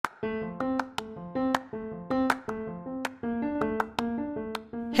Hey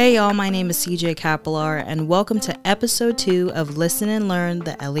y'all, my name is CJ Capelar, and welcome to episode 2 of Listen and Learn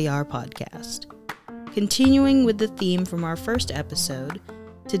the LER podcast. Continuing with the theme from our first episode,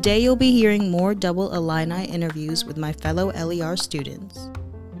 today you'll be hearing more Double Illini interviews with my fellow LER students.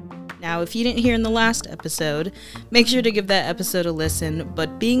 Now, if you didn't hear in the last episode, make sure to give that episode a listen,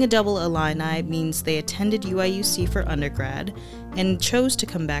 but being a Double Illini means they attended UIUC for undergrad and chose to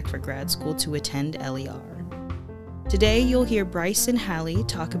come back for grad school to attend LER. Today, you'll hear Bryce and Hallie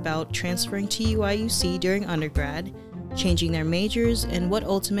talk about transferring to UIUC during undergrad, changing their majors, and what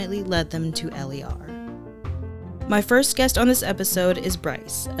ultimately led them to LER. My first guest on this episode is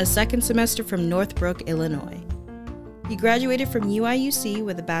Bryce, a second semester from Northbrook, Illinois. He graduated from UIUC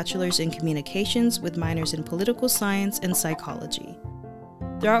with a bachelor's in communications with minors in political science and psychology.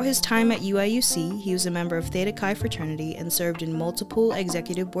 Throughout his time at UIUC, he was a member of Theta Chi fraternity and served in multiple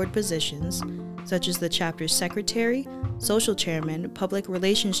executive board positions, such as the chapter's secretary, social chairman, public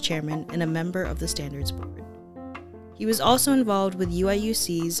relations chairman, and a member of the standards board. He was also involved with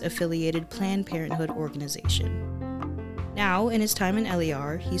UIUC's affiliated Planned Parenthood organization. Now, in his time in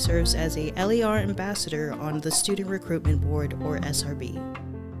LER, he serves as a LER ambassador on the Student Recruitment Board, or SRB.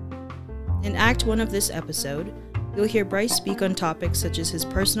 In Act 1 of this episode, you'll hear Bryce speak on topics such as his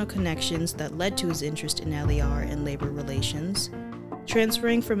personal connections that led to his interest in LER and labor relations,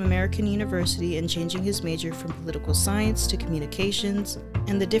 transferring from American University and changing his major from political science to communications,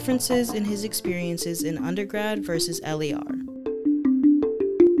 and the differences in his experiences in undergrad versus LER.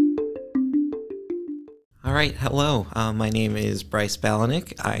 All right, hello. My name is Bryce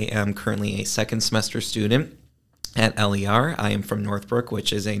Balanick. I am currently a second semester student at LER. I am from Northbrook,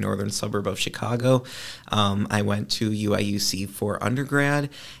 which is a northern suburb of Chicago. I went to UIUC for undergrad,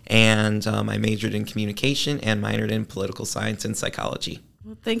 and I majored in communication and minored in political science and psychology.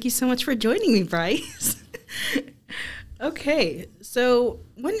 Well, thank you so much for joining me, Bryce. Okay, so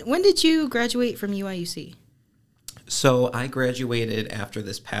when did you graduate from UIUC? So I graduated after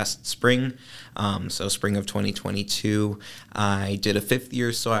this past spring, so spring of 2022. I did a fifth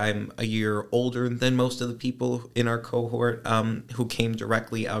year, so I'm a year older than most of the people in our cohort who came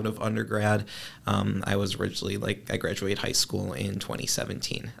directly out of undergrad. I was originally, I graduated high school in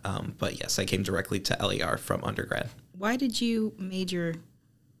 2017, but yes, I came directly to LER from undergrad. Why did you major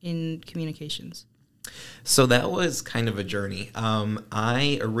in communications? So that was kind of a journey.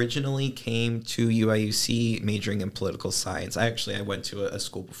 I originally came to UIUC majoring in political science. I went to a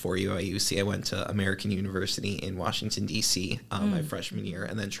school before UIUC. I went to American University in Washington, D.C. My freshman year,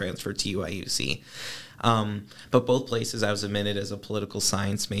 and then transferred to UIUC. But both places I was admitted as a political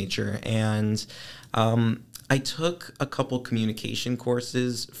science major, and I took a couple communication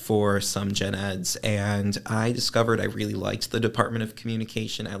courses for some gen eds, and I discovered I really liked the Department of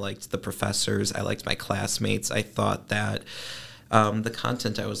Communication. I liked the professors. I liked my classmates. I thought that the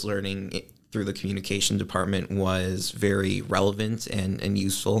content I was learning through the communication department was very relevant and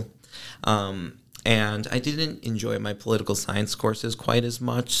useful. And I didn't enjoy my political science courses quite as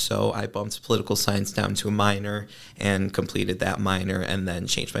much, so I bumped political science down to a minor and completed that minor and then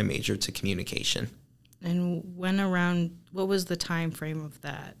changed my major to communication. And what was the time frame of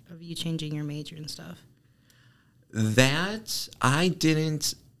that, of you changing your major and stuff? That, I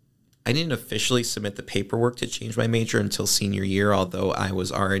didn't officially submit the paperwork to change my major until senior year, although I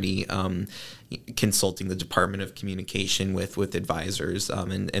was already consulting the Department of Communication with advisors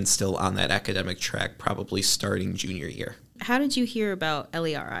and still on that academic track, probably starting junior year. How did you hear about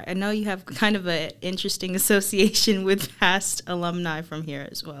LER? I know you have kind of an interesting association with past alumni from here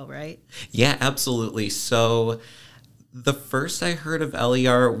as well, right? Yeah, absolutely. So the first I heard of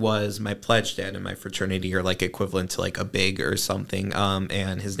LER was my pledge dad in my fraternity, or equivalent to a big or something,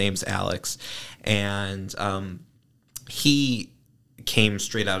 and his name's Alex. And he came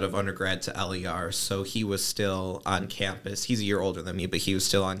straight out of undergrad to LER, so he was still on campus. He's a year older than me, but he was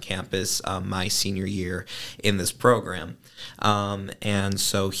still on campus my senior year in this program. And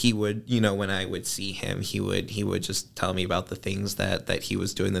so he would, when I would see him, he would just tell me about the things that he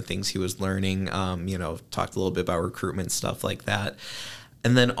was doing, the things he was learning, talked a little bit about recruitment, stuff like that.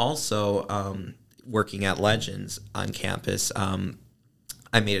 And then also working at Legends on campus,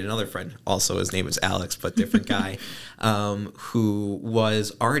 I made another friend, also his name is Alex, but different guy, who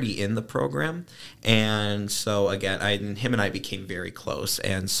was already in the program. And so, again, him and I became very close.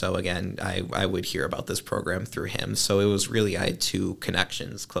 And so, again, I would hear about this program through him. So it was really, I had two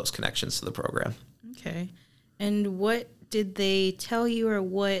close connections to the program. Okay. And what did they tell you, or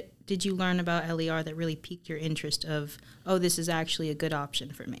what did you learn about LER that really piqued your interest of, oh, this is actually a good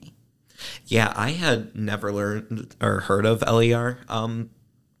option for me? Yeah, I had never learned or heard of LER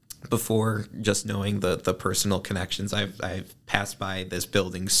before just knowing the personal connections. I've passed by this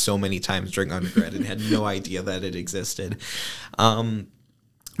building so many times during undergrad and had no idea that it existed.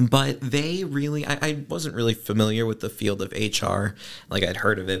 But they really, I wasn't really familiar with the field of HR. Like, I'd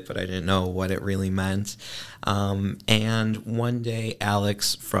heard of it, but I didn't know what it really meant. And one day,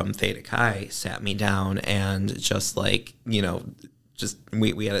 Alex from Theta Chi sat me down and just like,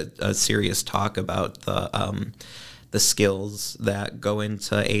 we had a serious talk about the skills that go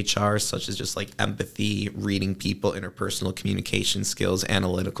into HR, such as just like empathy, reading people, interpersonal communication skills,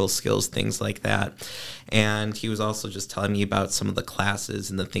 analytical skills, things like that. And he was also just telling me about some of the classes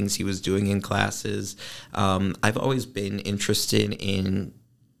and the things he was doing in classes. I've always been interested in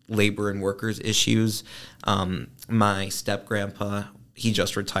labor and workers issues. My step-grandpa, he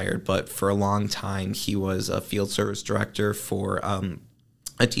just retired, but for a long time he was a field service director for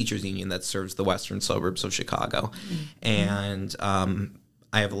a teachers union that serves the western suburbs of Chicago. And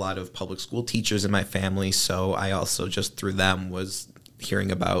I have a lot of public school teachers in my family, so I also just through them was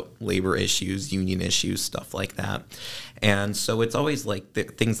hearing about labor issues, union issues, stuff like that. And so it's always like the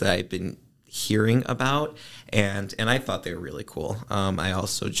things that I've been hearing about, and I thought they were really cool. I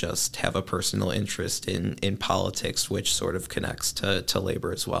also just have a personal interest in politics, which sort of connects to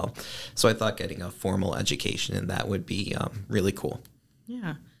labor as well. So I thought getting a formal education in that would be really cool.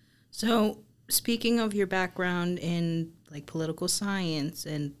 Yeah. So speaking of your background in like political science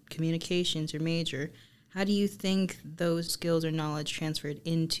and communications, your major, how do you think those skills or knowledge transferred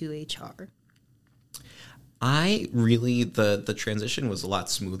into HR? The transition was a lot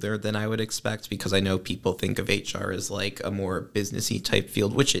smoother than I would expect, because I know people think of HR as like a more businessy type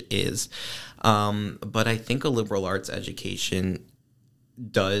field, which it is. But I think a liberal arts education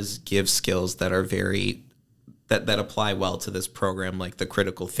does give skills that are that apply well to this program, like the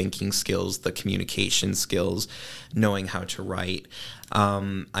critical thinking skills, the communication skills, knowing how to write,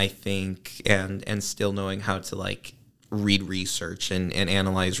 I think, and still knowing how to like read research and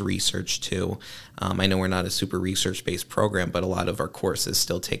analyze research too. I know we're not a super research-based program, but a lot of our courses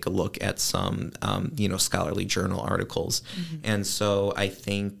still take a look at some, scholarly journal articles. And so I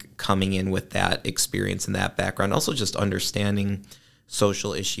think coming in with that experience and that background, also just understanding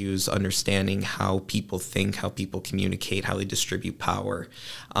social issues, understanding how people think, how people communicate, how they distribute power.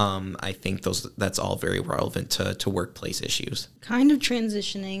 I think that's all very relevant to workplace issues. Kind of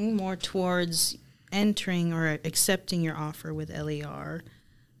transitioning more towards entering or accepting your offer with LER.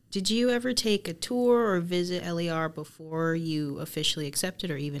 Did you ever take a tour or visit LER before you officially accepted,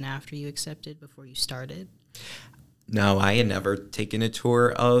 or even after you accepted, before you started? No, I had never taken a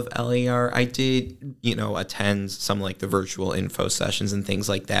tour of LER. I did, attend some like the virtual info sessions and things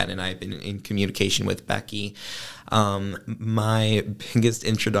like that, and I've been in communication with Becky. My biggest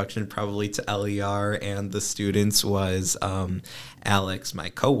introduction probably to LER and the students was Alex, my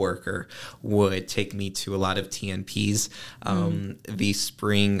coworker, would take me to a lot of TNPs. The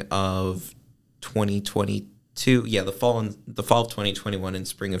spring of 2022, the fall of 2021 and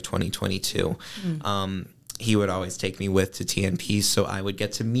spring of 2022. He would always take me with to TNP, so I would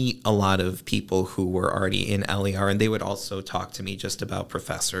get to meet a lot of people who were already in LER, and they would also talk to me just about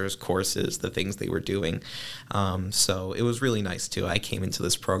professors, courses, the things they were doing. So it was really nice, too. I came into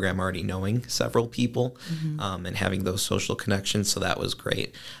this program already knowing several people and having those social connections, so that was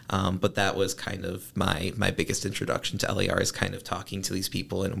great. But that was kind of my biggest introduction to LER, is kind of talking to these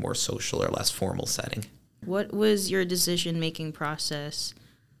people in a more social or less formal setting. What was your decision-making process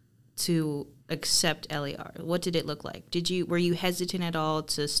to accept LER? What did it look like? Were you hesitant at all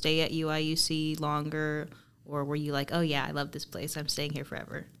to stay at UIUC longer, or were you like, oh yeah, I love this place, I'm staying here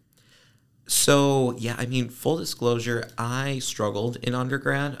forever? So, full disclosure, I struggled in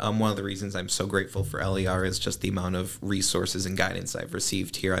undergrad. One of the reasons I'm so grateful for LER is just the amount of resources and guidance I've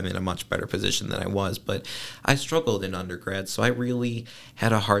received here. I'm in a much better position than I was, but I struggled in undergrad, so I really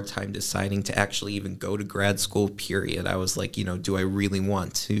had a hard time deciding to actually even go to grad school, period. I was like, do I really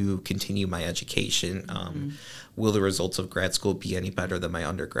want to continue my education? Will the results of grad school be any better than my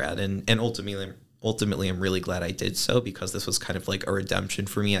undergrad? And ultimately, I'm really glad I did so, because this was kind of like a redemption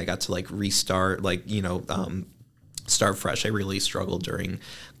for me. I got to like restart, start fresh. I really struggled during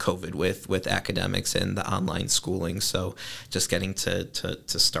COVID with academics and the online schooling. So just getting to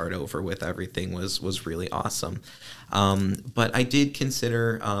start over with everything was really awesome. But I did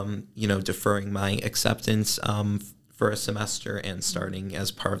consider, deferring my acceptance for a semester and starting as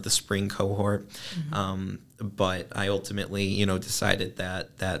part of the spring cohort. But I ultimately, decided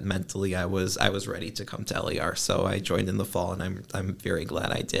that mentally I was ready to come to LER. So I joined in the fall, and I'm very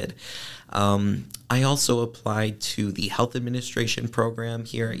glad I did. I also applied to the health administration program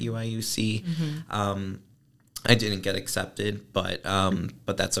here at UIUC. I didn't get accepted, but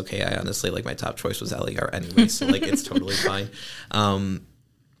that's okay. I honestly, like, my top choice was LER anyway, so like it's totally fine. And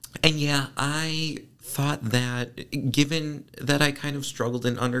yeah, I thought that, given that I kind of struggled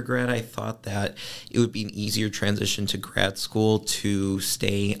in undergrad, I thought that it would be an easier transition to grad school to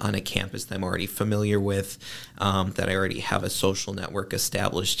stay on a campus that I'm already familiar with, that I already have a social network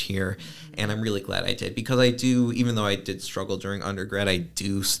established here. And I'm really glad I did, because I do, even though I did struggle during undergrad, I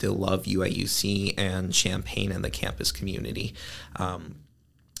do still love UIUC and Champaign and the campus community.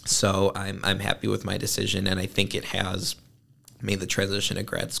 So I'm happy with my decision, and I think it has made the transition to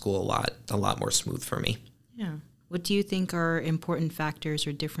grad school a lot more smooth for me. Yeah. What do you think are important factors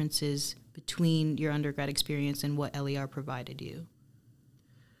or differences between your undergrad experience and what LER provided you?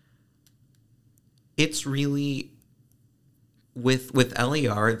 It's really, with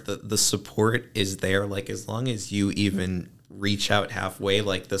LER, the support is there. Like, as long as you even reach out halfway,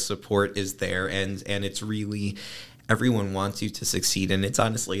 like, the support is there, and it's really, everyone wants you to succeed, and it's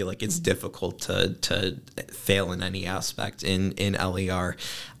honestly, like, it's difficult to fail in any aspect in LER.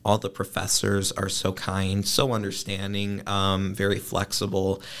 All the professors are so kind, so understanding, very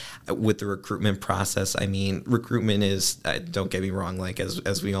flexible with the recruitment process. I mean, recruitment is, don't get me wrong, like,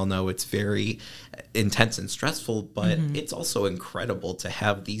 as we all know, it's very intense and stressful, but it's also incredible to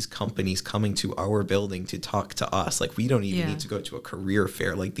have these companies coming to our building to talk to us. Like, we don't even need to go to a career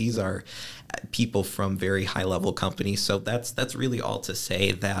fair. Like, these are people from very high level companies. So that's really all to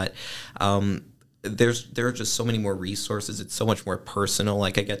say that there are just so many more resources. It's so much more personal.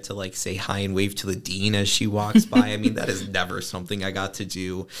 Like, I get to, like, say hi and wave to the dean as she walks by. I mean, that is never something I got to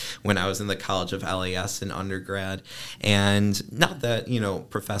do when I was in the College of LAS in undergrad. And not that,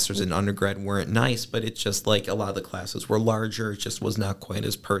 professors in undergrad weren't nice, but it's just like a lot of the classes were larger. It just was not quite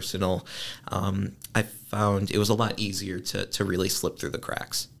as personal. I found it was a lot easier to really slip through the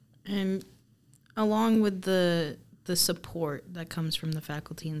cracks. And along with the support that comes from the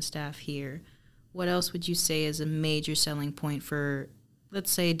faculty and staff here, what else would you say is a major selling point for, let's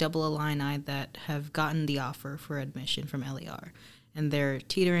say, Double Illini that have gotten the offer for admission from LER and they're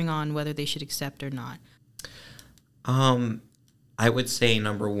teetering on whether they should accept or not? I would say,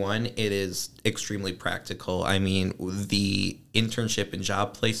 number one, it is extremely practical. I mean, the internship and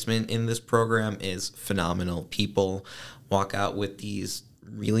job placement in this program is phenomenal. People walk out with these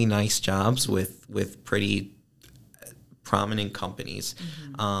really nice jobs with pretty prominent companies.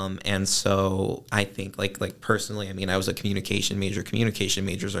 And so I think, like personally, I mean, I was a communication major. Communication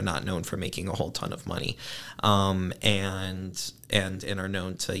majors are not known for making a whole ton of money, and are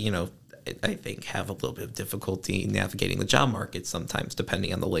known to, I think, have a little bit of difficulty navigating the job market sometimes,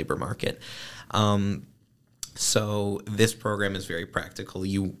 depending on the labor market. So this program is very practical.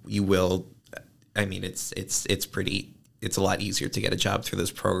 You will, I mean, it's a lot easier to get a job through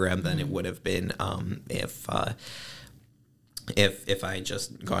this program than it would have been if I had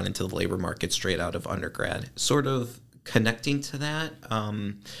just gone into the labor market straight out of undergrad. Sort of connecting to that,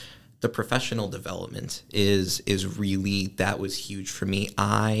 the professional development is really, that was huge for me.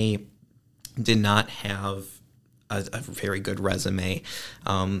 I did not have a very good resume.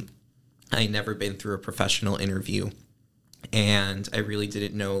 I had never been through a professional interview, and I really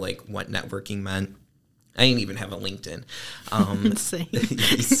didn't know, like, what networking meant. I didn't even have a LinkedIn.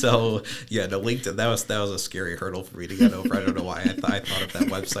 So yeah, no, LinkedIn, that was a scary hurdle for me to get over. I don't know why I thought of that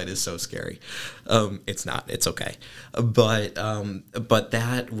website is so scary. It's not, it's okay. But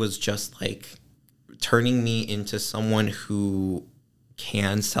that was just like turning me into someone who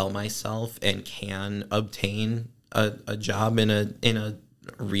can sell myself and can obtain a job in a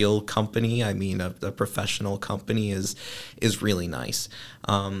real company. I mean, a professional company is really nice.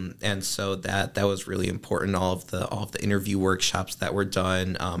 And so that was really important. All of the interview workshops that were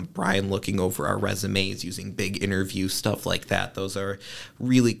done, Brian looking over our resumes, using big interview, stuff like that. Those are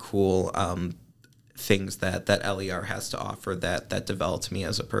really cool things that LER has to offer that developed me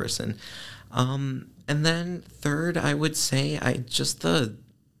as a person. And then third, I would say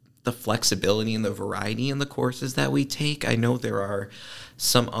the flexibility and the variety in the courses that we take. I know there are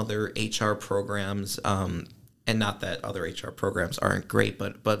some other HR programs, and not that other HR programs aren't great,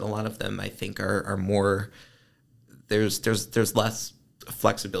 but a lot of them I think are more, there's less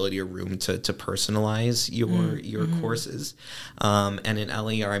flexibility or room to personalize your courses. And in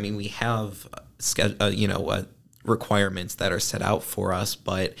LER, I mean, we have requirements that are set out for us,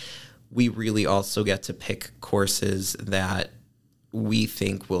 but we really also get to pick courses that we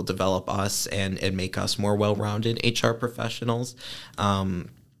think will develop us and make us more well-rounded HR professionals.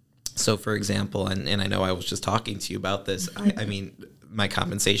 So, for example, and I know I was just talking to you about this, I mean, my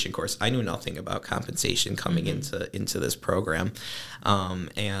compensation course. I knew nothing about compensation coming into this program.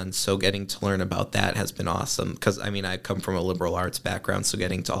 And so getting to learn about that has been awesome because, I mean, I come from a liberal arts background, so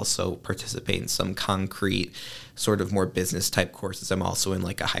getting to also participate in some concrete sort of more business type courses. I'm also in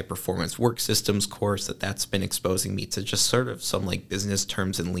like a high performance work systems course that's been exposing me to just sort of some like business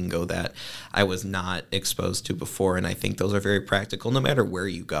terms and lingo that I was not exposed to before. And I think those are very practical no matter where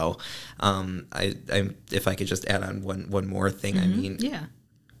you go. If I could just add on one more thing, I mean, yeah,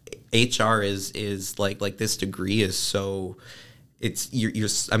 HR is like this degree is so,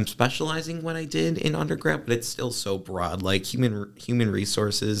 I'm specializing what I did in undergrad, but it's still so broad, like human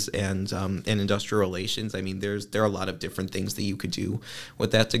resources and industrial relations. I mean, there are a lot of different things that you could do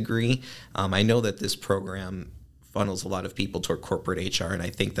with that degree. I know that this program funnels a lot of people toward corporate HR, and I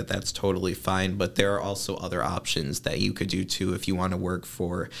think that that's totally fine, but there are also other options that you could do too if you want to work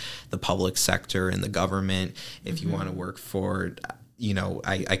for the public sector and the government, if you want to work for, you know,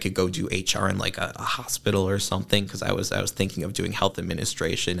 I could go do HR in like a hospital or something, because I was thinking of doing health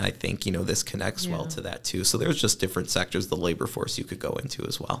administration. I think, you know, this connects well to that too. So there's just different sectors of the labor force you could go into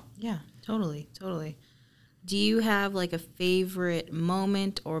as well. Yeah, totally. Do you have like a favorite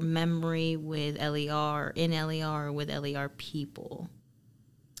moment or memory with LER, in LER, or with LER people?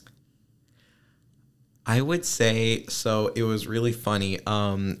 I would say, so it was really funny.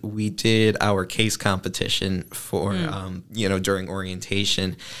 We did our case competition for, during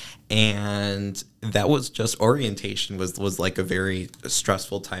orientation, and that was just, orientation was like a very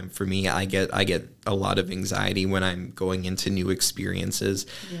stressful time for me. I get a lot of anxiety when I'm going into new experiences.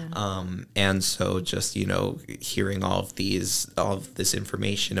 Yeah. And so just, you know, hearing all of this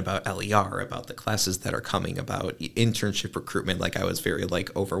information about LER, about the classes that are coming, about internship recruitment, like I was very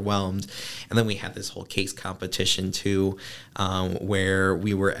like overwhelmed. And then we had this whole case competition too, where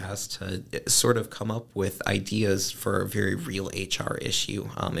we were asked to sort of come up with ideas for a very real HR issue.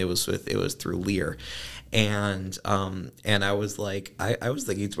 It was through LER. And I was like, I was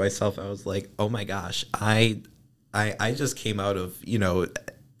thinking to myself, I was like, oh my gosh, I just came out of, you know,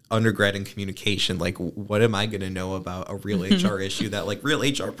 undergrad in communication. Like, what am I going to know about a real HR issue that like real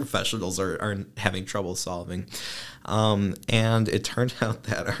HR professionals are having trouble solving? And it turned out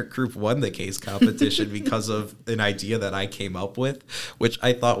that our group won the case competition because of an idea that I came up with, which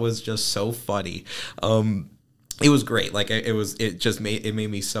I thought was just so funny. It was great. Like it made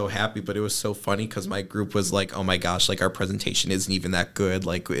me so happy, but it was so funny because my group was like, oh my gosh, like our presentation isn't even that good.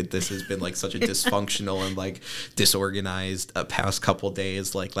 Like this has been like such a dysfunctional and like disorganized past couple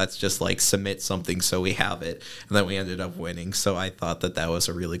days. Like, let's just like submit something so we have it. And then we ended up winning. So I thought that was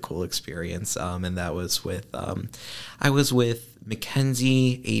a really cool experience. And that was I was with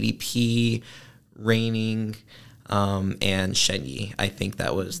Mackenzie, ADP, Raining, and Shenyi. I think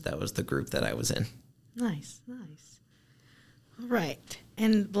that was the group that I was in. Nice. All right.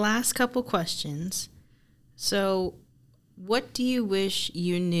 And last couple questions. So what do you wish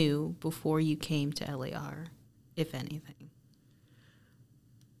you knew before you came to LER, if anything?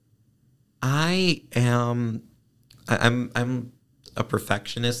 I'm a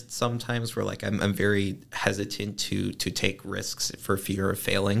perfectionist sometimes, where like I'm very hesitant to take risks for fear of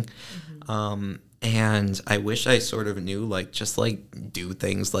failing. Mm-hmm. And I wish I sort of knew, like, just like do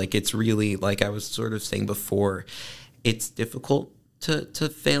things. Like, it's really, like I was sort of saying before, it's difficult to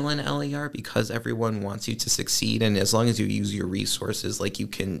fail in LER because everyone wants you to succeed. And as long as you use your resources, like you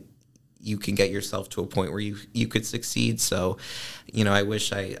can get yourself to a point where you could succeed. So, you know, I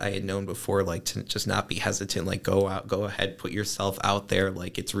wish I had known before, like, to just not be hesitant, like go ahead, put yourself out there.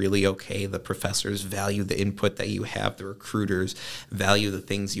 Like, it's really okay. The professors value the input that you have. The recruiters value the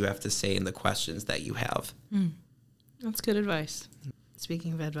things you have to say and the questions that you have. That's good advice.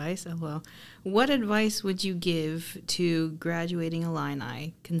 Speaking of advice, LOL, what advice would you give to graduating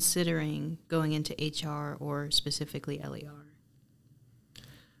Illini considering going into HR or specifically LER?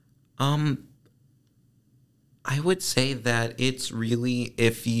 I would say that it's really,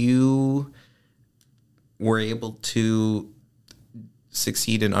 if you were able to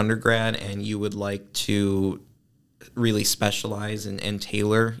succeed in undergrad and you would like to really specialize and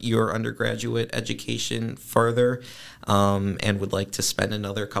tailor your undergraduate education further, and would like to spend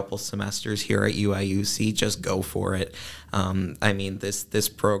another couple semesters here at UIUC, just go for it. I mean, this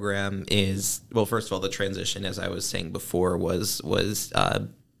program is, well, first of all, the transition, as I was saying before, was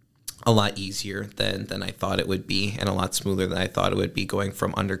a lot easier than I thought it would be, and a lot smoother than I thought it would be, going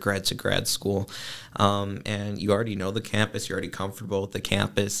from undergrad to grad school. And you already know the campus, you're already comfortable with the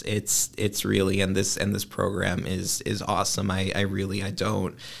campus. It's really, and this program is awesome. I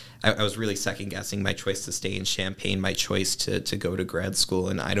I was really second guessing my choice to stay in Champaign, my choice to go to grad school,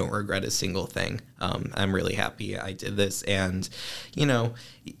 and I don't regret a single thing. I'm really happy I did this. And, you know,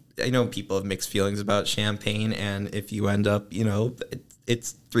 I know people have mixed feelings about Champaign, and if you end up, you know,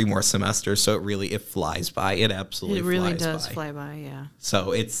 it's 3 more semesters, so it flies by. It absolutely flies by. It really does fly by, yeah.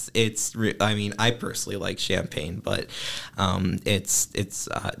 So I mean, I personally like Champaign, but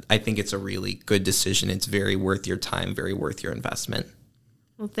I think it's a really good decision. It's very worth your time, very worth your investment.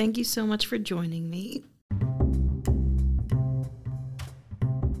 Well, thank you so much for joining me.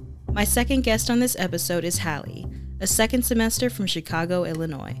 My second guest on this episode is Hallie, a second semester from Chicago,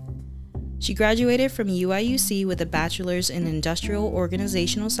 Illinois. She graduated from UIUC with a bachelor's in industrial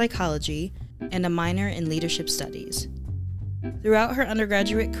organizational psychology and a minor in leadership studies. Throughout her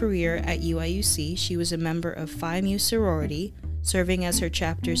undergraduate career at UIUC, she was a member of Phi Mu sorority, serving as her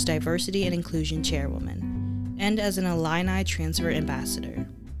chapter's diversity and inclusion chairwoman, and as an Illini transfer ambassador.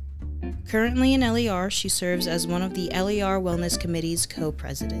 Currently in LER, she serves as one of the LER Wellness Committee's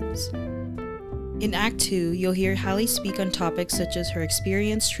co-presidents. In Act 2, you'll hear Hallie speak on topics such as her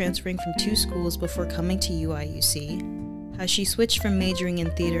experience transferring from 2 schools before coming to UIUC, how she switched from majoring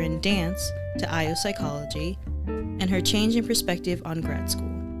in theater and dance to IO psychology, and her change in perspective on grad school.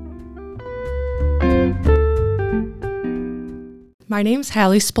 My name's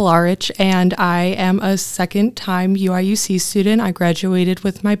Hallie Spolarich, and I am a second-time UIUC student. I graduated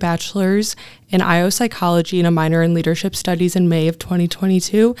with my bachelor's in IO psychology and a minor in leadership studies in May of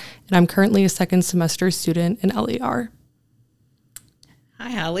 2022, and I'm currently a second semester student in LER. Hi,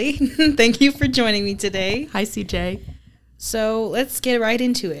 Hallie. Thank you for joining me today. Hi, CJ. So let's get right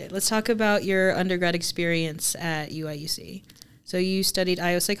into it. Let's talk about your undergrad experience at UIUC. So you studied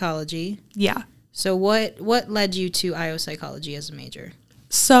IO psychology. Yeah. So what led you to IO psychology as a major?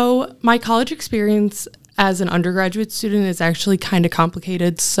 So my college experience as an undergraduate student is actually kind of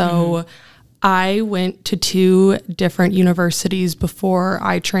complicated. So I went to 2 different universities before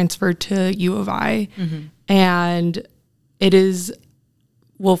I transferred to U of I. And it is,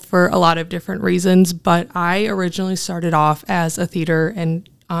 well, for a lot of different reasons, but I originally started off as a theater and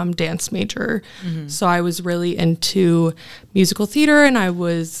dance major. So I was really into musical theater and I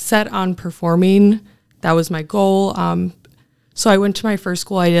was set on performing. That was my goal. So I went to my first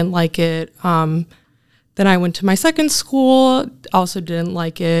school. I didn't like it. Then I went to my second school, also didn't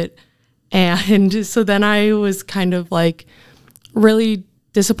like it. And so then I was kind of like really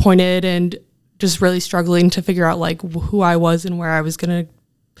disappointed and just really struggling to figure out like who I was and where I was going to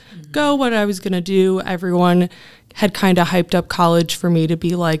go, what I was going to do. Everyone had kind of hyped up college for me to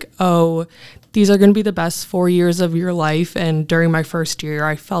be like, oh, these are going to be the best 4 years of your life. And during my first year,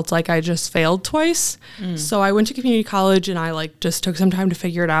 I felt like I just failed twice. So I went to community college and I like just took some time to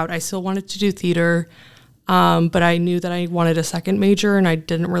figure it out. I still wanted to do theater, but I knew that I wanted a second major and I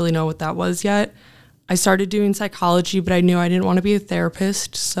didn't really know what that was yet. I started doing psychology, but I knew I didn't want to be a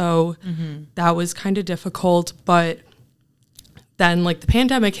therapist. So that was kind of difficult. But then like the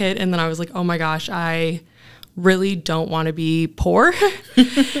pandemic hit and then I was like, oh my gosh, I really don't want to be poor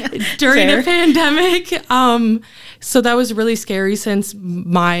during a pandemic. So that was really scary since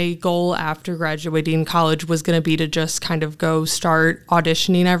my goal after graduating college was going to be to just kind of go start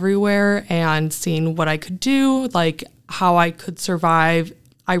auditioning everywhere and seeing what I could do, like how I could survive.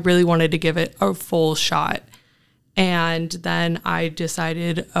 I really wanted to give it a full shot. And then I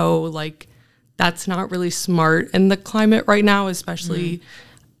decided, oh, like that's not really smart in the climate right now, especially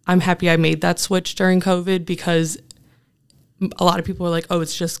I'm happy I made that switch during COVID because a lot of people are like, oh,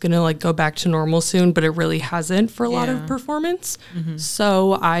 it's just going to like go back to normal soon, but it really hasn't for a lot of performance.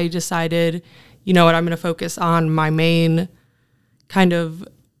 So I decided, you know what, I'm going to focus on my main kind of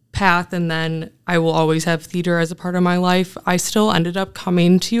path and then I will always have theater as a part of my life. I still ended up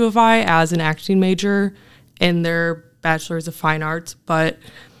coming to U of I as an acting major in their Bachelor's of Fine Arts, but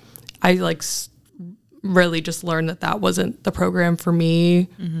I like really just learned that wasn't the program for me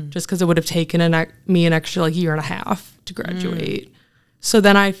just because it would have taken me an extra like year and a half to graduate. So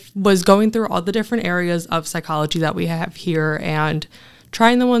then I was going through all the different areas of psychology that we have here and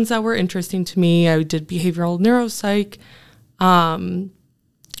trying the ones that were interesting to me. I did behavioral neuropsych,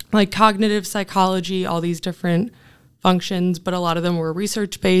 like cognitive psychology, all these different functions, but a lot of them were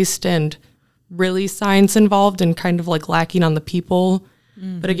research-based and really science involved and kind of like lacking on the people.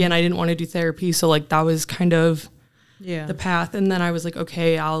 But again, I didn't want to do therapy, so like that was kind of the path. And then I was like,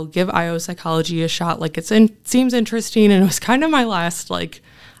 okay, I'll give IO psychology a shot. Like seems interesting, and it was kind of my last like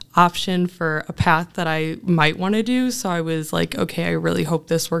option for a path that I might want to do. So I was like, okay, I really hope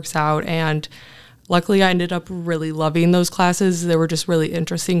this works out. And luckily I ended up really loving those classes. They were just really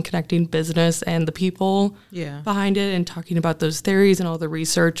interesting, connecting business and the people behind it and talking about those theories and all the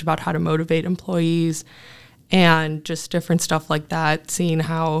research about how to motivate employees and just different stuff like that, seeing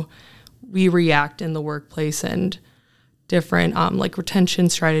how we react in the workplace and different like retention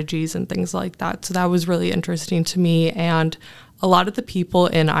strategies and things like that. So that was really interesting to me. And a lot of the people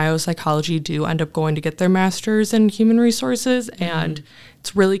in IO psychology do end up going to get their master's in human resources. And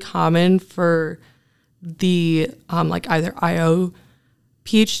it's really common for the like either IO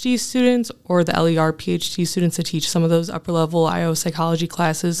PhD students or the LER PhD students to teach some of those upper level IO psychology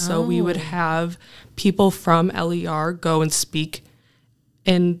classes. So we would have people from LER go and speak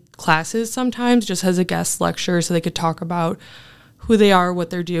in classes sometimes just as a guest lecturer so they could talk about who they are,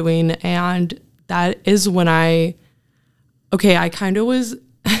 what they're doing. And that is when I kind of was,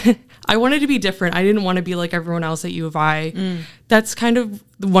 I wanted to be different. I didn't want to be like everyone else at U of I. That's kind of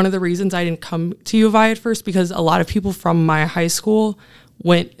one of the reasons I didn't come to U of I at first, because a lot of people from my high school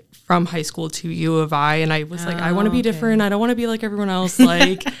went from high school to U of I. And I was like, I want to be different. I don't want to be like everyone else.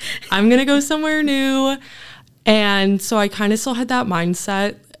 Like, I'm going to go somewhere new. And so I kind of still had that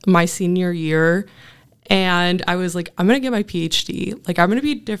mindset my senior year. And I was like, I'm going to get my PhD. Like, I'm going to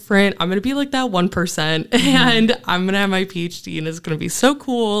be different. I'm going to be like that 1%. And I'm going to have my PhD and it's going to be so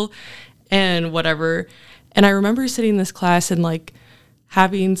cool and whatever. And I remember sitting in this class and like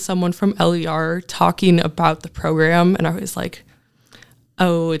having someone from LER talking about the program. And I was like,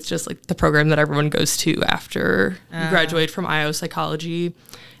 oh, it's just like the program that everyone goes to after you graduate from IO psychology.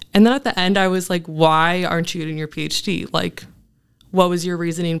 And then at the end, I was like, why aren't you getting your PhD? Like, what was your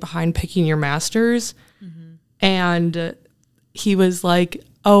reasoning behind picking your master's? And he was like,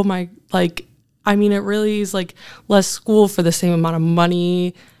 oh my, like, I mean, it really is like less school for the same amount of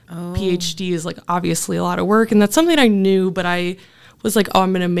money. PhD is like obviously a lot of work. And that's something I knew, but I was like, oh,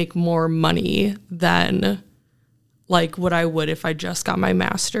 I'm going to make more money than like what I would if I just got my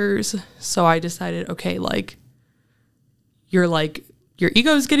master's. So I decided, okay, like, your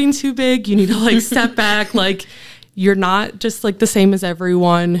ego is getting too big. You need to like step back. Like, you're not just like the same as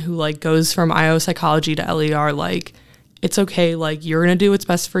everyone who like goes from IO psychology to LER. Like, it's okay. Like, you're going to do what's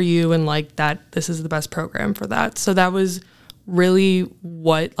best for you. And like that, this is the best program for that. So that was really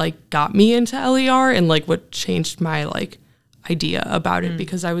what like got me into LER and like what changed my like idea about it,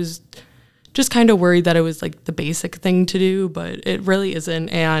 because I was just kind of worried that it was like the basic thing to do, but it really isn't.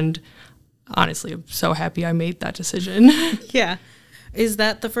 And honestly, I'm so happy I made that decision. Yeah. Is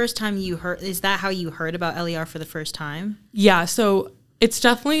that the first time you heard, is that how you heard about LER for the first time? Yeah, so it's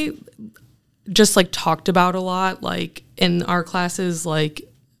definitely just like talked about a lot, like in our classes, like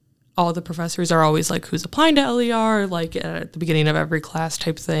all the professors are always like, who's applying to LER, like at the beginning of every class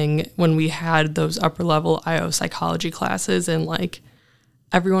type thing, when we had those upper level IO psychology classes, and like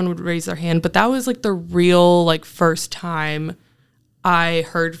everyone would raise their hand. But that was like the real like first time I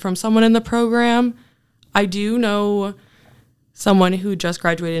heard from someone in the program. I do know someone who just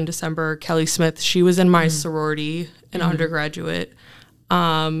graduated in December, Kelly Smith. She was in my sorority, an undergraduate.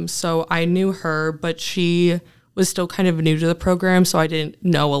 So I knew her, but she was still kind of new to the program, so I didn't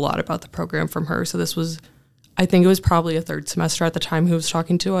know a lot about the program from her. So this was, I think it was probably a third semester at the time who was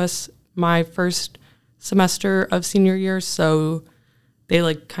talking to us, my first semester of senior year. So they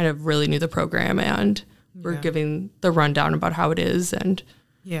like kind of really knew the program and were giving the rundown about how it is and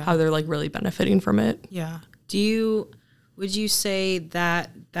how they're like really benefiting from it. Yeah. Would you say that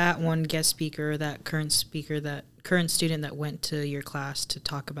that one guest speaker, that current student that went to your class to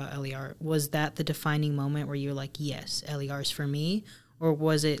talk about LER, was that the defining moment where you're like, yes, LER is for me? Or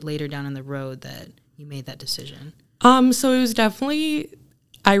was it later down in the road that you made that decision? So it was definitely,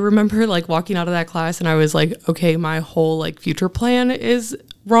 I remember like walking out of that class and I was like, okay, my whole like future plan is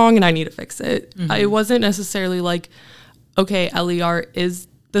wrong and I need to fix it. It wasn't necessarily like, okay, LER is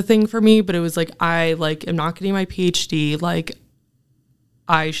the thing for me, but it was like, I like am not getting my PhD, like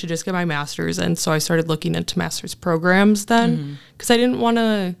I should just get my master's. And so I started looking into master's programs then, because I didn't want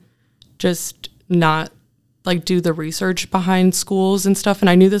to just not like do the research behind schools and stuff. And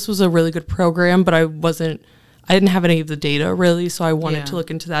I knew this was a really good program, but I didn't have any of the data really. So I wanted to look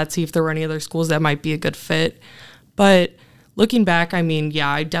into that, see if there were any other schools that might be a good fit. But looking back, I mean, yeah,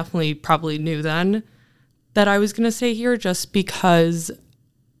 I definitely probably knew then that I was going to stay here, just because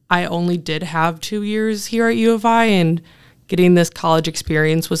I only did have 2 years here at U of I, and getting this college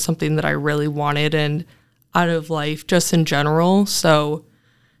experience was something that I really wanted and out of life just in general. So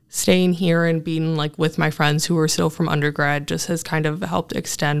staying here and being like with my friends who were still from undergrad just has kind of helped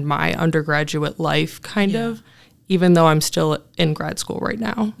extend my undergraduate life kind of, even though I'm still in grad school right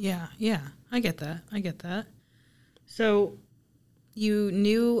now. Yeah. I get that. So you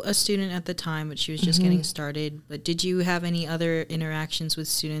knew a student at the time, but she was just getting started. But did you have any other interactions with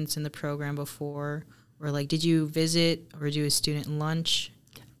students in the program before? Or, like, did you visit or do a student lunch?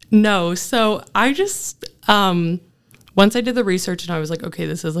 No. So I just, once I did the research and I was like, okay,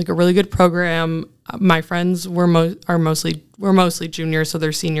 this is like a really good program. My friends were mostly juniors, so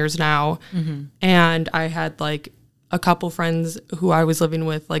they're seniors now. And I had like a couple friends who I was living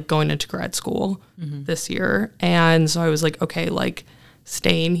with, like going into grad school this year. And so I was like, okay, like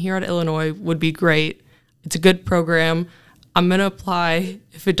staying here at Illinois would be great. It's a good program. I'm going to apply.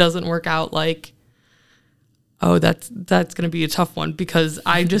 If it doesn't work out, like, oh, that's going to be a tough one because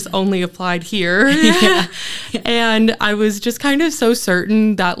I just only applied here. And I was just kind of so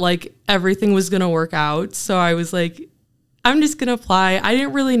certain that like everything was going to work out. So I was like, I'm just going to apply. I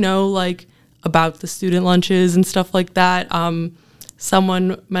didn't really know like about the student lunches and stuff like that.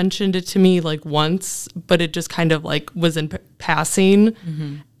 Someone mentioned it to me like once, but it just kind of like was in passing.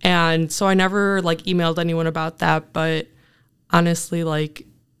 And so I never like emailed anyone about that. But honestly, like,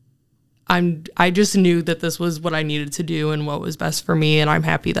 I just knew that this was what I needed to do and what was best for me, and I'm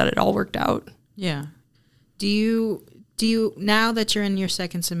happy that it all worked out. Yeah. Do you now that you're in your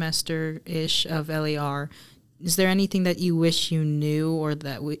second semester-ish of LER, is there anything that you wish you knew or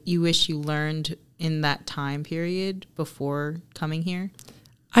that you wish you learned in that time period before coming here?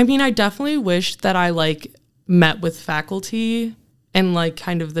 I mean, I definitely wish that I like met with faculty and like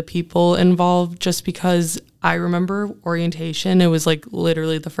kind of the people involved, just because I remember orientation. It was like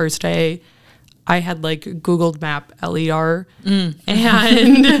literally the first day I had like Googled Map LER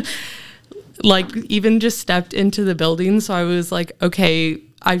and like even just stepped into the building. So I was like, okay,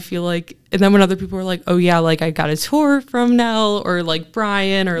 I feel like, and then when other people were like, oh yeah, like I got a tour from Nell or like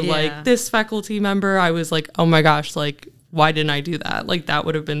Brian or like this faculty member, I was like, oh my gosh, like why didn't I do that? Like that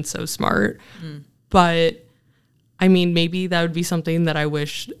would have been so smart. But I mean, maybe that would be something that I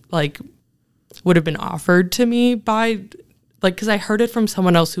wish like would have been offered to me by like, because I heard it from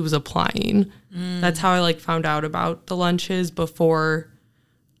someone else who was applying. That's how I like found out about the lunches before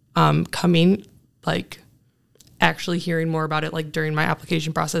coming, like actually hearing more about it. Like during my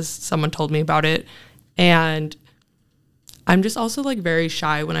application process, someone told me about it. And I'm just also like very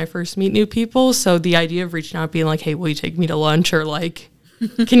shy when I first meet new people. So the idea of reaching out being like, hey, will you take me to lunch, or like,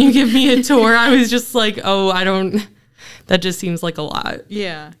 can you give me a tour? I was just like, oh, that just seems like a lot.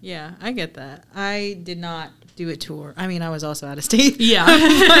 Yeah, I get that. I did not do a tour. I mean, I was also out of state. Yeah.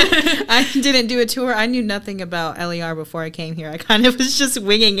 But I didn't do a tour. I knew nothing about LER before I came here. I kind of was just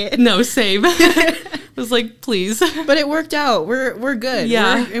winging it. No, same. I was like, please. But it worked out. We're good.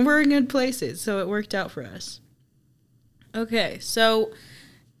 Yeah. We're in good places, so it worked out for us. Okay, so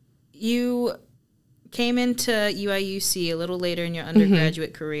you came into UIUC a little later in your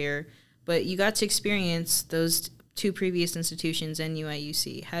undergraduate career, but you got to experience those two previous institutions and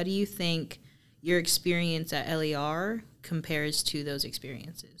UIUC. How do you think your experience at LER compares to those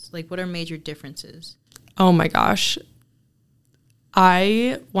experiences? Like, what are major differences? Oh my gosh.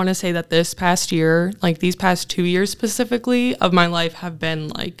 I want to say that this past year, like these past 2 years specifically of my life, have been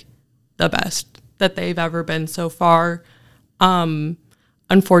like the best that they've ever been so far.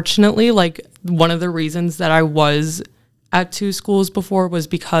 Unfortunately, like one of the reasons that I was at two schools before was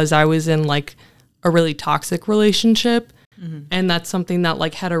because I was in like a really toxic relationship. And that's something that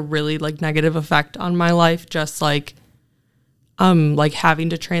like had a really like negative effect on my life, just like having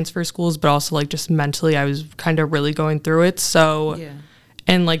to transfer schools, but also like just mentally I was kind of really going through it. So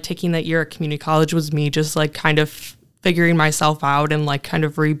and like taking that year at community college was me just like kind of figuring myself out and like kind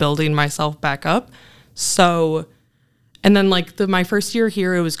of rebuilding myself back up. So and then like my first year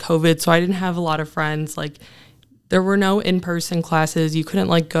here, it was COVID, so I didn't have a lot of friends. Like there were no in-person classes. You couldn't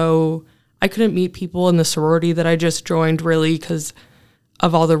like go. I couldn't meet people in the sorority that I just joined really because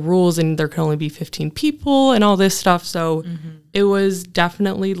of all the rules, and there could only be 15 people and all this stuff. So it was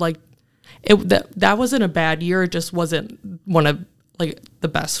definitely like that wasn't a bad year. It just wasn't one of like the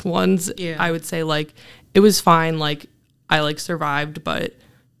best ones. I would say like it was fine. Like I like survived, but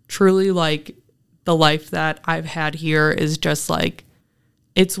truly like the life that I've had here is just like,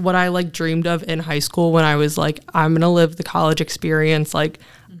 it's what I like dreamed of in high school when I was like, I'm going to live the college experience. Like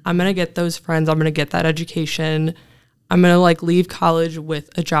I'm going to get those friends. I'm going to get that education. I'm going to like leave college with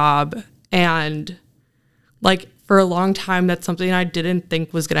a job. And like for a long time, that's something I didn't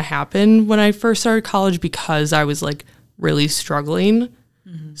think was going to happen when I first started college because I was like really struggling.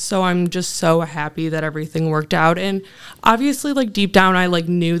 So I'm just so happy that everything worked out. And obviously like deep down, I like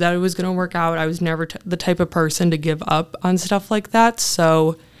knew that it was going to work out. I was never the type of person to give up on stuff like that.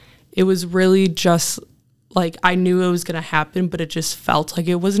 So it was really just like, I knew it was going to happen, but it just felt like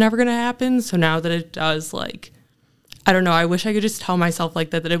it was never going to happen. So now that it does, like, I don't know, I wish I could just tell myself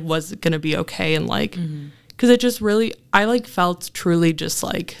like that it was going to be okay. And like, because it just really, I like felt truly just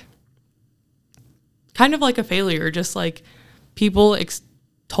like kind of like a failure. Just like people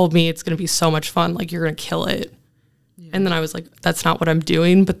told me it's going to be so much fun. Like, you're going to kill it. Yeah. And then I was like, that's not what I'm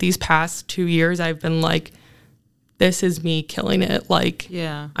doing. But these past 2 years, I've been like, this is me killing it. Like,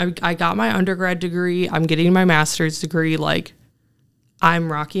 yeah, I got my undergrad degree. I'm getting my master's degree. Like,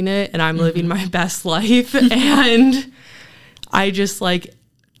 I'm rocking it and I'm living my best life. And I just like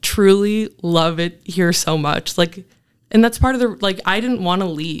truly love it here so much. Like, and that's part of the, like, I didn't want to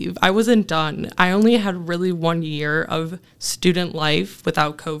leave. I wasn't done. I only had really 1 year of student life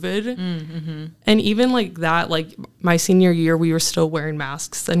without COVID. And even like that, like my senior year, we were still wearing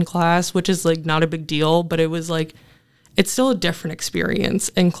masks in class, which is like not a big deal, but it was like, it's still a different experience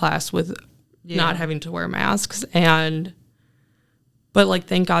in class with not having to wear masks. But like,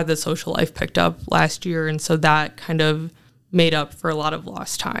 thank God the social life picked up last year. And so that kind of made up for a lot of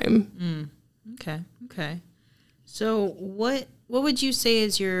lost time. Okay. So what would you say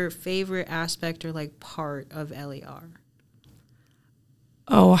is your favorite aspect or like part of LER?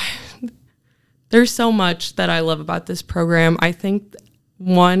 Oh, there's so much that I love about this program. I think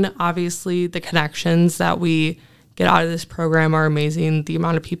one, obviously the connections that we get out of this program are amazing. The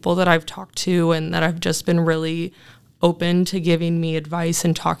amount of people that I've talked to and that have just been really open to giving me advice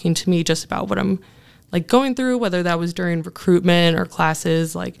and talking to me just about what I'm like going through, whether that was during recruitment or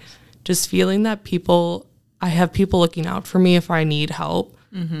classes, like just feeling that I have people looking out for me if I need help.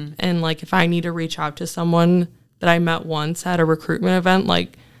 And like, if I need to reach out to someone that I met once at a recruitment event,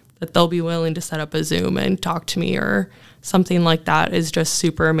 like that they'll be willing to set up a Zoom and talk to me or something like that is just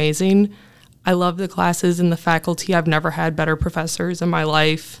super amazing. I love the classes and the faculty. I've never had better professors in my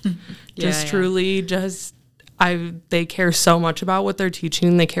life. Truly just, they care so much about what they're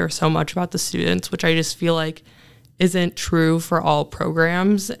teaching. They care so much about the students, which I just feel like isn't true for all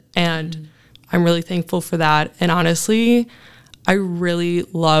programs. And I'm really thankful for that. And honestly, I really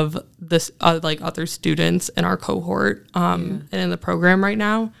love this, like other students in our cohort and in the program right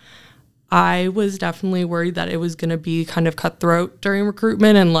now. I was definitely worried that it was going to be kind of cutthroat during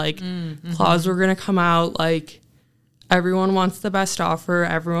recruitment and like claws were going to come out. Like, everyone wants the best offer.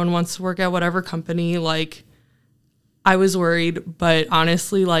 Everyone wants to work at whatever company. Like, I was worried, but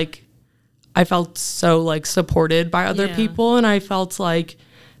honestly, like, I felt so like supported by other people. And I felt like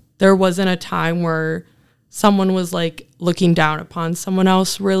there wasn't a time where someone was like looking down upon someone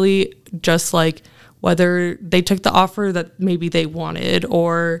else, really, just like whether they took the offer that maybe they wanted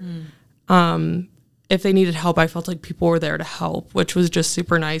or if they needed help. I felt like people were there to help, which was just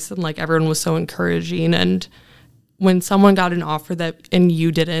super nice. And like, everyone was so encouraging. And when someone got an offer and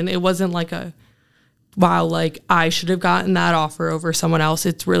you didn't, it wasn't like wow, like I should have gotten that offer over someone else.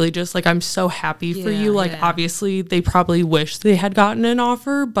 It's really just like, I'm so happy for you. Like, obviously they probably wish they had gotten an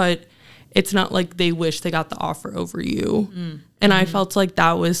offer, but it's not like they wish they got the offer over you. And I felt like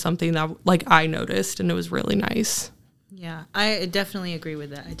that was something that like I noticed, and it was really nice. Yeah, I definitely agree with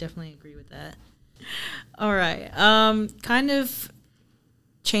that. All right. Kind of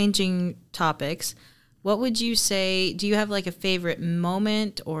changing topics. What would you say, do you have like a favorite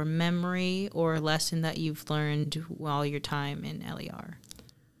moment or memory or lesson that you've learned while your time in LER?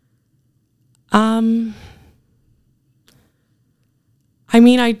 I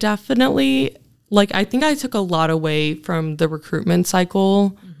mean, I definitely, like, I think I took a lot away from the recruitment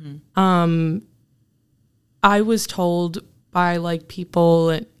cycle. I was told by like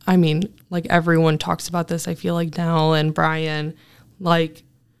people, I mean, like everyone talks about this, I feel like Nell and Brian, like,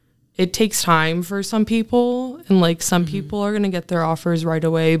 it takes time for some people, and like some people are going to get their offers right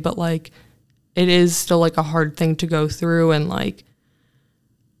away, but like it is still like a hard thing to go through, and like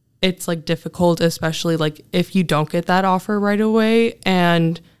it's like difficult, especially like if you don't get that offer right away.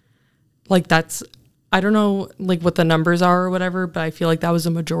 And like that's, I don't know like what the numbers are or whatever, but I feel like that was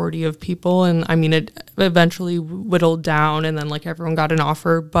a majority of people. And I mean, it eventually whittled down and then like everyone got an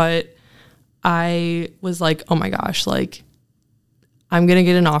offer, but I was like, oh my gosh, like I'm going to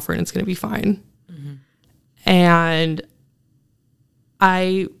get an offer and it's going to be fine. And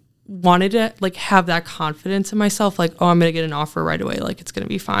I wanted to like have that confidence in myself, like, oh, I'm going to get an offer right away. Like, it's going to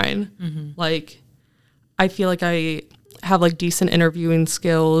be fine. Like, I feel like I have like decent interviewing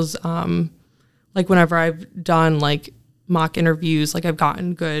skills. Like whenever I've done like mock interviews, like I've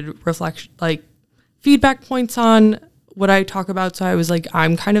gotten good reflection, like feedback points on what I talk about. So I was like,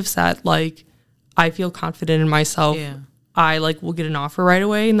 I'm kind of set. Like, I feel confident in myself. I like will get an offer right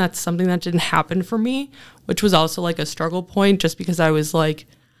away. And that's something that didn't happen for me, which was also like a struggle point, just because I was like,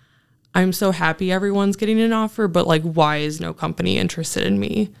 I'm so happy everyone's getting an offer, but like, why is no company interested in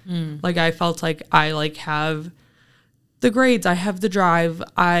me? Like, I felt like I like have the grades, I have the drive.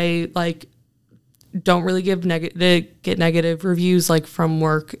 I like don't really get negative reviews like from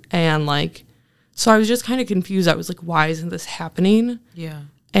work, and like so I was just kind of confused. I was like, why isn't this happening? Yeah.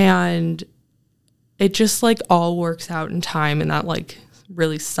 And it just like all works out in time, and that like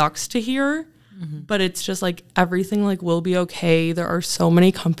really sucks to hear. But it's just like everything like will be okay. There are so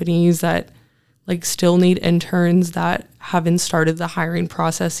many companies that like still need interns that haven't started the hiring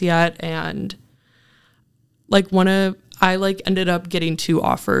process yet, and like I like ended up getting 2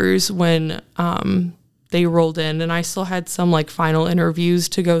 offers when they rolled in, and I still had some like final interviews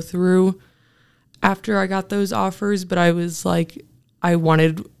to go through after I got those offers, but I was like, I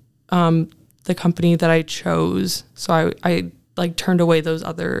wanted the company that I chose, so I like turned away those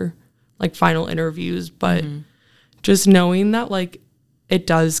other like final interviews, but just knowing that like it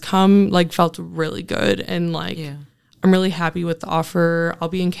does come like felt really good, and like I'm really happy with the offer. I'll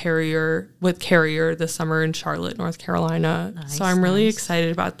be in Carrier this summer in Charlotte, North Carolina. Nice, so I'm really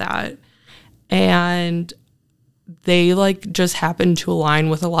excited about that. And they like just happened to align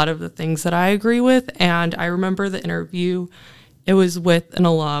with a lot of the things that I agree with. And I remember the interview, it was with an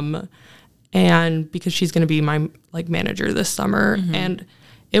alum, and because she's going to be my like manager this summer, and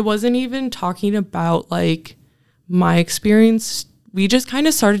it wasn't even talking about like my experience. We just kind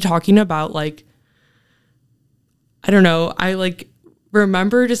of started talking about like, I don't know, I like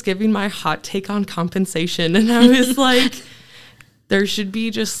remember just giving my hot take on compensation, and I was like, there should be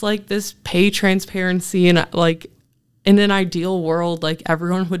just like this pay transparency, and like in an ideal world, like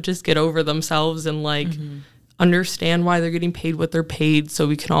everyone would just get over themselves and like understand why they're getting paid what they're paid, so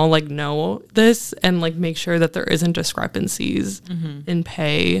we can all like know this and like make sure that there isn't discrepancies in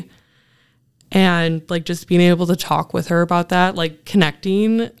pay. And like just being able to talk with her about that, like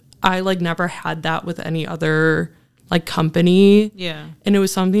connecting, I like never had that with any other like company. Yeah. And it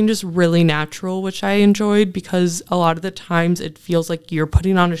was something just really natural, which I enjoyed, because a lot of the times it feels like you're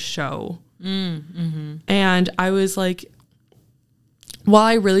putting on a show. And I was like, while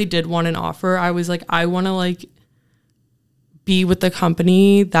I really did want an offer, I was like, I want to like be with the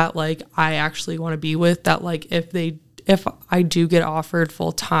company that like I actually want to be with, that like if I do get offered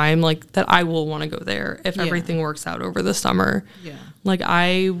full time, like that I will want to go there if everything works out over the summer. Yeah. Like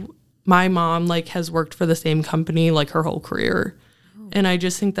my mom like has worked for the same company like her whole career. And I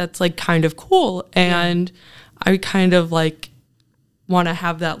just think that's like kind of cool. And I kind of like want to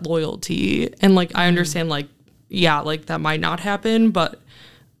have that loyalty. And like I understand like, yeah, like that might not happen, but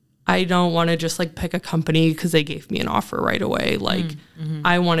I don't want to just like pick a company because they gave me an offer right away. Like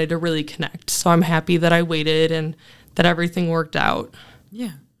I wanted to really connect. So I'm happy that I waited and that everything worked out.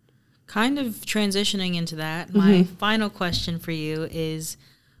 Yeah. Kind of transitioning into that, my final question for you is,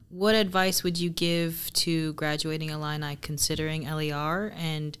 what advice would you give to graduating Illini considering LER?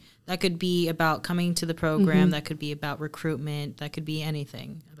 And that could be about coming to the program, that could be about recruitment, that could be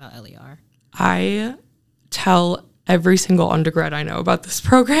anything about LER. I tell every single undergrad I know about this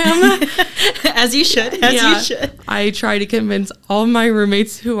program. As you should, you should. I try to convince all my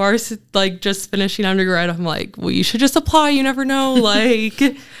roommates who are like just finishing undergrad. I'm like, well, you should just apply. You never know. Like,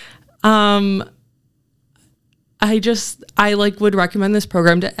 I like would recommend this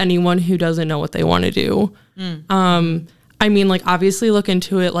program to anyone who doesn't know what they want to do. I mean, like obviously look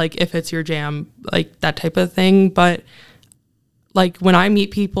into it, like if it's your jam, like that type of thing. But like when I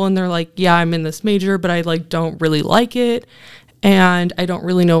meet people and they're like, yeah, I'm in this major, but I like don't really like it, and I don't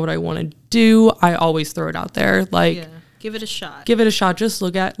really know what I want to do, I always throw it out there. Like, give it a shot. Just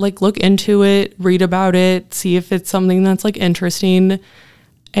look into it, read about it, see if it's something that's like interesting.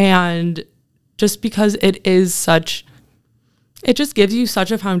 And just because it just gives you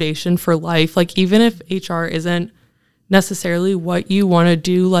such a foundation for life. Like even if HR isn't necessarily what you want to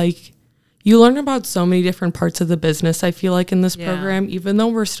do, like you learn about so many different parts of the business, I feel like, in this program, even though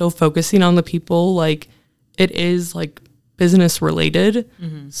we're still focusing on the people, like it is like business related.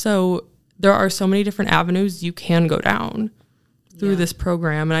 So there are so many different avenues you can go down through this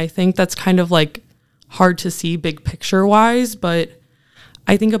program. And I think that's kind of like hard to see big picture wise, but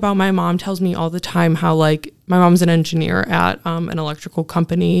I think about my mom tells me all the time how like my mom's an engineer at an electrical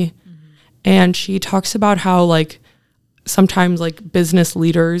company. And she talks about how like sometimes like business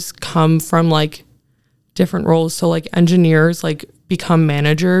leaders come from like different roles. So like engineers like become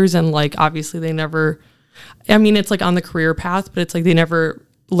managers, and like obviously they never, I mean, it's like on the career path, but it's like they never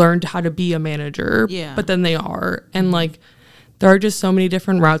learned how to be a manager, but then they are. And like there are just so many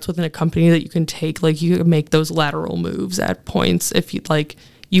different routes within a company that you can take. Like you can make those lateral moves at points if you like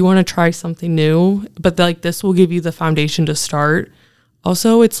you want to try something new, but like this will give you the foundation to start.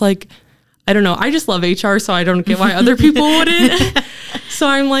 Also, it's like, I don't know, I just love HR, so I don't get why other people wouldn't. So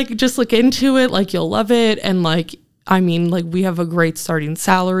I'm like, just look into it, like you'll love it. And like I mean, like, we have a great starting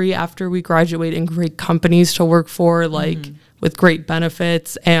salary after we graduate and great companies to work for, like, with great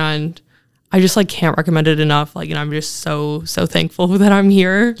benefits. And I just, like, can't recommend it enough. Like, and I'm just so thankful that I'm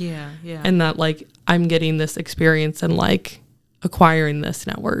here. Yeah. And that, like, I'm getting this experience and, like, acquiring this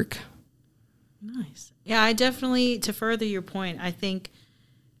network. Nice. Yeah, I definitely, to further your point, I think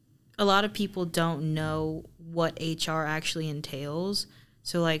a lot of people don't know what HR actually entails.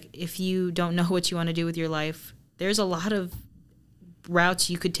 So, like, if you don't know what you want to do with your life, there's a lot of routes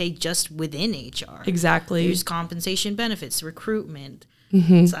you could take just within HR. Exactly. There's compensation benefits, recruitment, /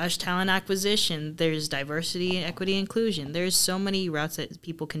 talent acquisition. There's diversity, equity, inclusion. There's so many routes that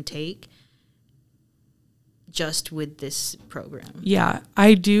people can take just with this program. Yeah,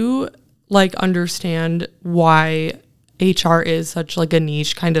 I do, like, understand why HR is such, like, a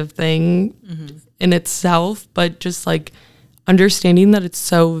niche kind of thing in itself, but just, like, understanding that it's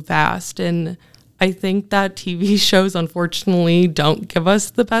so vast. And I think that TV shows, unfortunately, don't give us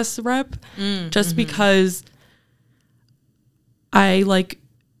the best rep just because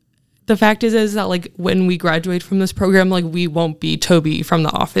the fact is that, like, when we graduate from this program, like, we won't be Toby from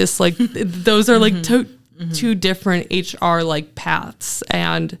The Office. Like, those are, like, two different HR, like, paths.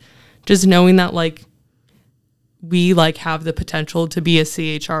 And just knowing that, like, we, like, have the potential to be a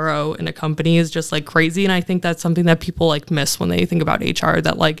CHRO in a company is just, like, crazy. And I think that's something that people, like, miss when they think about HR,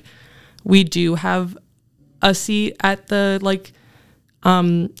 that, like, we do have a seat at the, like,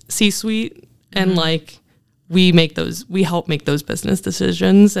 C-suite, and, like, we help make those business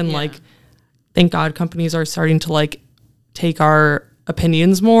decisions. And, like, thank God companies are starting to, like, take our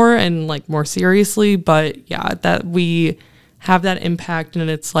opinions more and, like, more seriously. But yeah, that we have that impact, and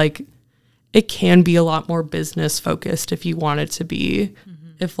it's, like, it can be a lot more business focused if you want it to be,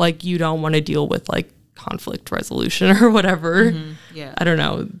 if, like, you don't want to deal with, like, conflict resolution or whatever. Yeah. I don't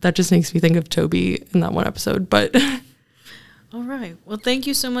know. That just makes me think of Toby in that one episode, but. All right. Well, thank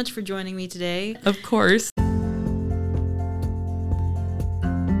you so much for joining me today. Of course.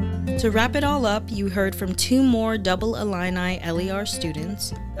 To wrap it all up, you heard from 2 more Double Illini LER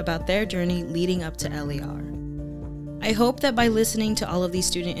students about their journey leading up to LER. I hope that by listening to all of these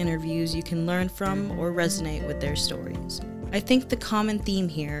student interviews, you can learn from or resonate with their stories. I think the common theme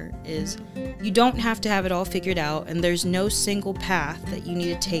here is you don't have to have it all figured out, and there's no single path that you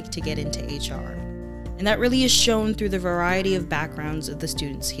need to take to get into HR. And that really is shown through the variety of backgrounds of the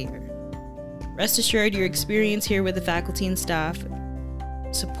students here. Rest assured, your experience here with the faculty and staff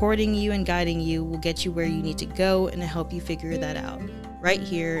supporting you and guiding you will get you where you need to go and help you figure that out right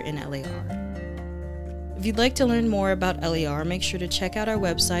here in LER. If you'd like to learn more about LER, make sure to check out our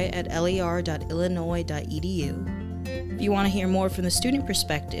website at ler.illinois.edu. If you want to hear more from the student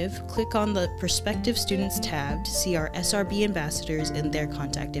perspective, click on the Prospective Students tab to see our SRB ambassadors and their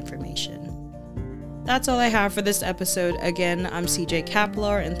contact information. That's all I have for this episode. Again, I'm CJ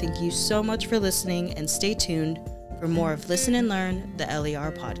Kaplar, and thank you so much for listening, and stay tuned for more of Listen and Learn, the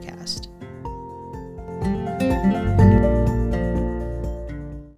LER podcast.